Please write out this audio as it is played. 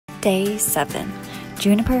Day 7.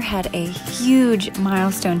 Juniper had a huge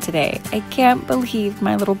milestone today. I can't believe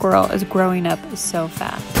my little girl is growing up so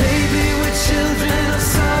fast. Baby, we're children of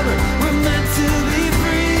summer. We're meant to be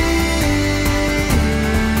free.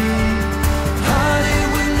 Hearted,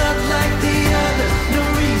 we're not like the other. No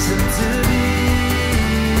reason to be.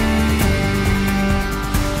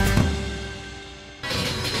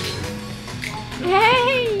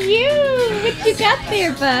 Hey, you! What you got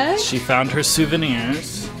there, bud? She found her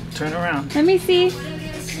souvenirs. Turn around. Let me see.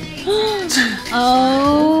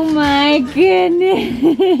 Oh my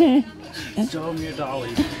goodness. Show them your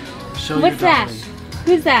dolly. Show What's your that? dolly.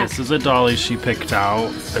 Who's that? This is a dolly she picked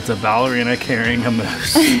out. It's a ballerina carrying a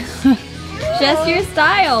moose. Just your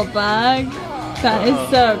style, Bug. That is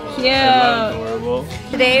so cute. Isn't that adorable?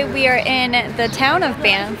 Today we are in the town of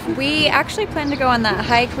Banff. We actually planned to go on that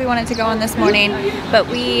hike we wanted to go on this morning, but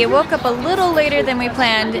we woke up a little later than we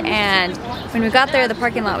planned, and when we got there the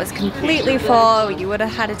parking lot was completely full. You would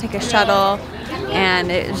have had to take a shuttle,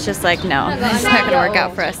 and it was just like, no, it's not gonna work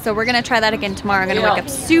out for us. So we're gonna try that again tomorrow. I'm gonna wake up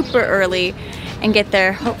super early and get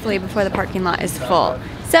there hopefully before the parking lot is full.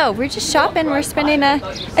 So we're just shopping. We're spending a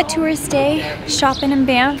tourist day shopping in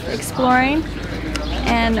Banff, exploring.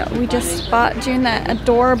 And we just bought June that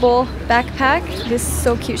adorable backpack. This is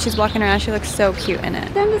so cute. She's walking around. She looks so cute in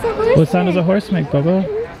it. What sound does a horse make, Bubba?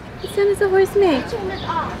 What sound does a horse make?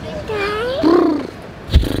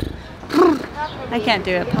 I can't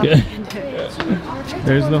do it. Papa can do it.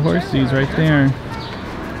 There's the horsies right there.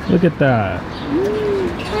 Look at that.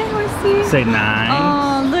 Hi, horsey. Say 9.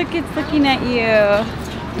 Oh, look, it's looking at you.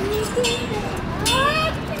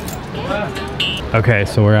 Okay,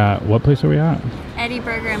 so we're at, what place are we at? Eddie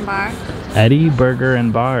Burger and Bar. Eddie Burger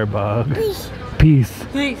and Bar, Bug. Peace. Peace.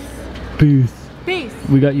 Peace. Peace.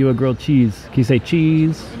 We got you a grilled cheese. Can you say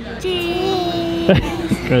cheese? Cheese.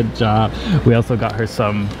 Good job. We also got her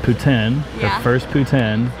some poutine. Yeah. Her first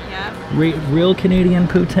poutine. Yeah. Real Canadian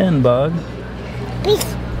poutine, Bug.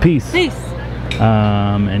 Peace. Peace. Peace.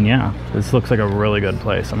 And yeah, this looks like a really good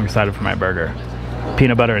place. I'm excited for my burger.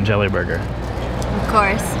 Peanut butter and jelly burger. Of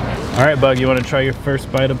course. All right, Bug, you want to try your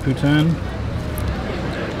first bite of poutine?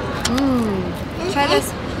 Try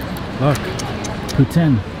this. Look,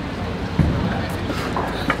 poutine.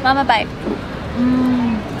 Mama, bite.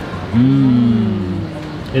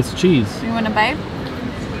 It's cheese. You want to bite?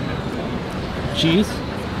 Cheese?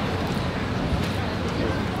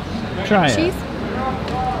 Try Cheese? it.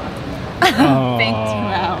 Oh. Thank you.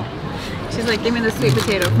 Wow. She's like, give me the sweet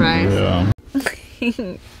potato fries. Yeah.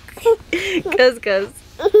 Goes.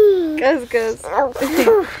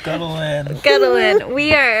 Cuddle in. Cuddle in.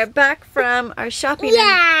 We are back from our shopping.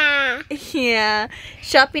 Yeah.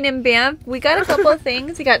 Shopping in Banff. We got a couple of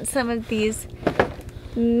things. We got some of these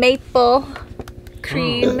maple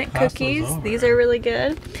cream cookies. These are really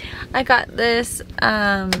good. I got this,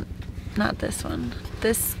 not this one.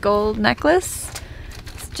 This gold necklace.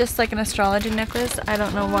 It's just like an astrology necklace. I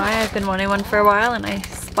don't know why. I've been wanting one for a while, and I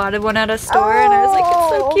spotted one at a store, and I was like, it's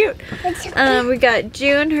so cute. We got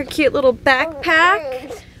June, her cute little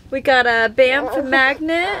backpack. We got a Banff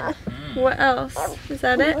magnet. What else? Is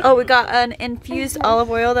that it? Oh, we got an infused olive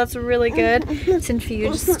oil. That's really good. It's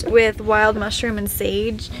infused with wild mushroom and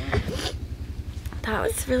sage. That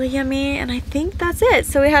was really yummy, and I think that's it.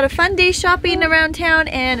 So we had a fun day shopping around town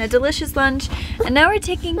and a delicious lunch, and now we're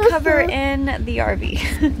taking cover in the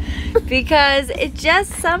RV because it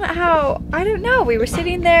just somehow, I don't know, we were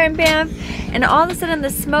sitting there in Banff and all of a sudden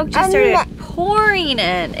the smoke just started pouring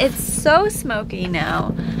in. It's so smoky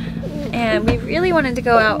now, and we really wanted to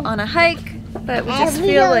go out on a hike, but we just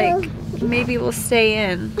feel like maybe we'll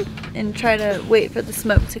stay in and try to wait for the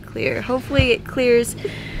smoke to clear. Hopefully it clears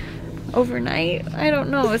overnight. I don't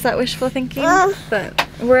know, is that wishful thinking? But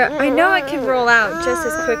I know it can roll out just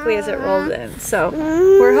as quickly as it rolls in, so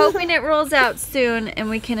we're hoping it rolls out soon and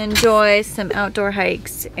we can enjoy some outdoor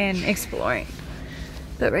hikes and exploring.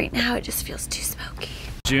 But right now it just feels too smoky.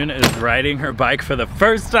 June is riding her bike for the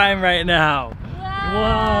first time right now.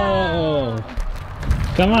 Whoa!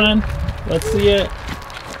 Come on, let's see it.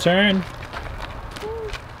 Turn.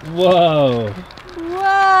 Whoa!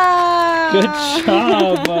 Whoa! Good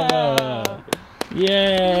job, Bubba!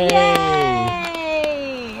 Yay!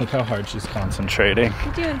 Yay! Look how hard she's concentrating.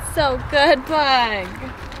 You're doing so good, Bug.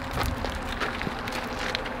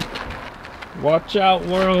 Watch out,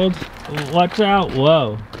 world. Watch out.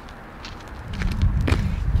 Whoa.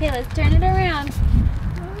 Okay, let's turn it around.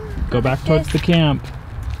 Go back towards the camp.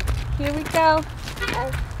 Here we go.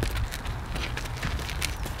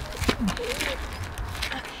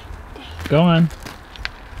 Go on.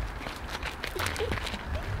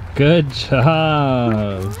 Good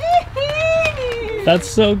job. That's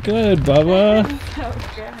so good, Bubba. So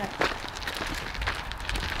good.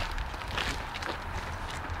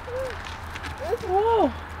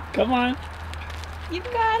 Whoa. Come on. You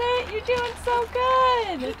got it. You're doing so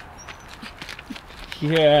good.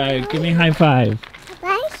 Yeah, give me a high five.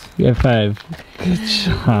 High five. Good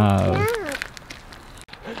job.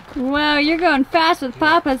 Wow, you're going fast with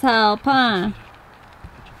Papa's help, huh?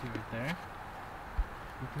 Put your feet right there.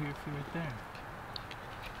 You put your feet right there.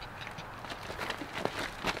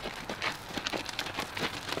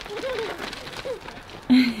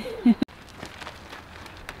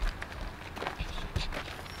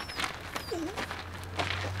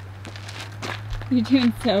 You're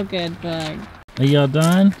doing so good, Bug. Are y'all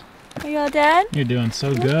done? Are you all done? You're doing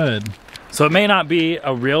so good. So it may not be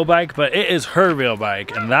a real bike, but it is her real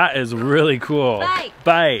bike, and that is really cool.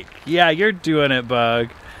 Bike. Yeah, you're doing it, Bug.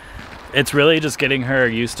 It's really just getting her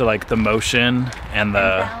used to like the motion and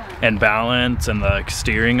the balance and the like,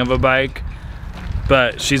 steering of a bike.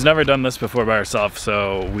 But she's never done this before by herself,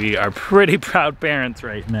 so we are pretty proud parents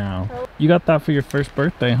right now. You got that for your first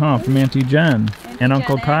birthday, huh? From Auntie Jen and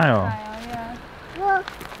Uncle Kyle. Yeah.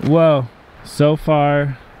 Whoa. So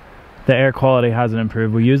far, the air quality hasn't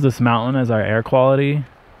improved. We use this mountain as our air quality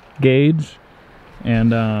gauge,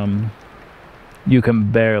 and you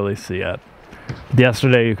can barely see it.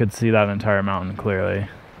 Yesterday, you could see that entire mountain clearly.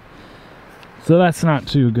 So that's not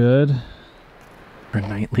too good. Her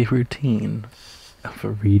nightly routine of a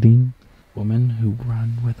reading Women Who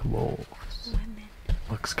Run with Wolves.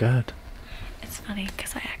 Looks good. It's funny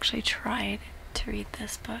because I actually tried to read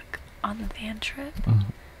this book on the van trip,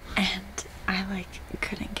 and I like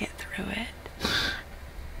couldn't get through it.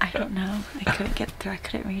 I don't know. I couldn't get through. I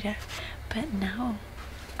couldn't read it. But now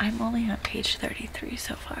I'm only on page 33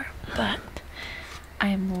 so far, but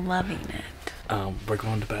I'm loving it. We're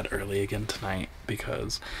going to bed early again tonight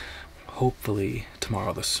because hopefully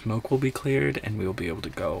tomorrow the smoke will be cleared and we will be able to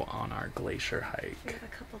go on our glacier hike. We have a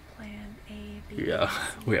couple plan A, B, Yeah,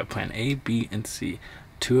 we have plan A, B, and C.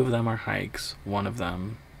 2 of them are hikes. 1 of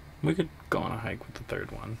them, we could go on a hike with the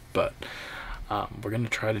 3rd one, but we're gonna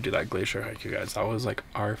try to do that glacier hike, you guys. That was like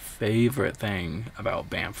our favorite thing about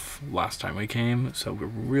Banff last time we came, so we're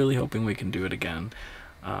really hoping we can do it again.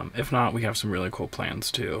 If not, we have some really cool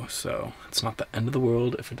plans too, so it's not the end of the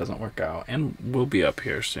world if it doesn't work out, and we'll be up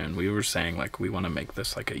here soon. We were saying like we want to make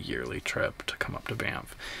this like a yearly trip to come up to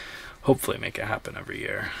Banff. Hopefully make it happen every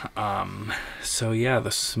year. So yeah,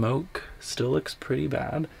 the smoke still looks pretty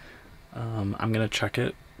bad. I'm gonna check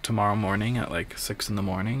it tomorrow morning at like 6 in the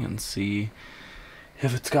morning and see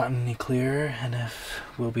if it's gotten any clearer and if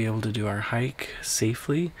we'll be able to do our hike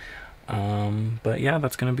safely. But yeah,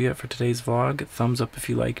 that's gonna be it for today's vlog. Thumbs up if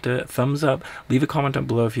you liked it. Thumbs up. Leave a comment down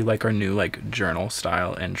below if you like our new like journal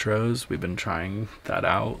style intros. We've been trying that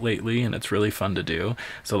out lately and it's really fun to do,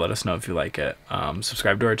 so let us know if you like it.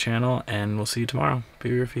 Subscribe to our channel and we'll see you tomorrow. Be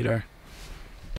your feeder.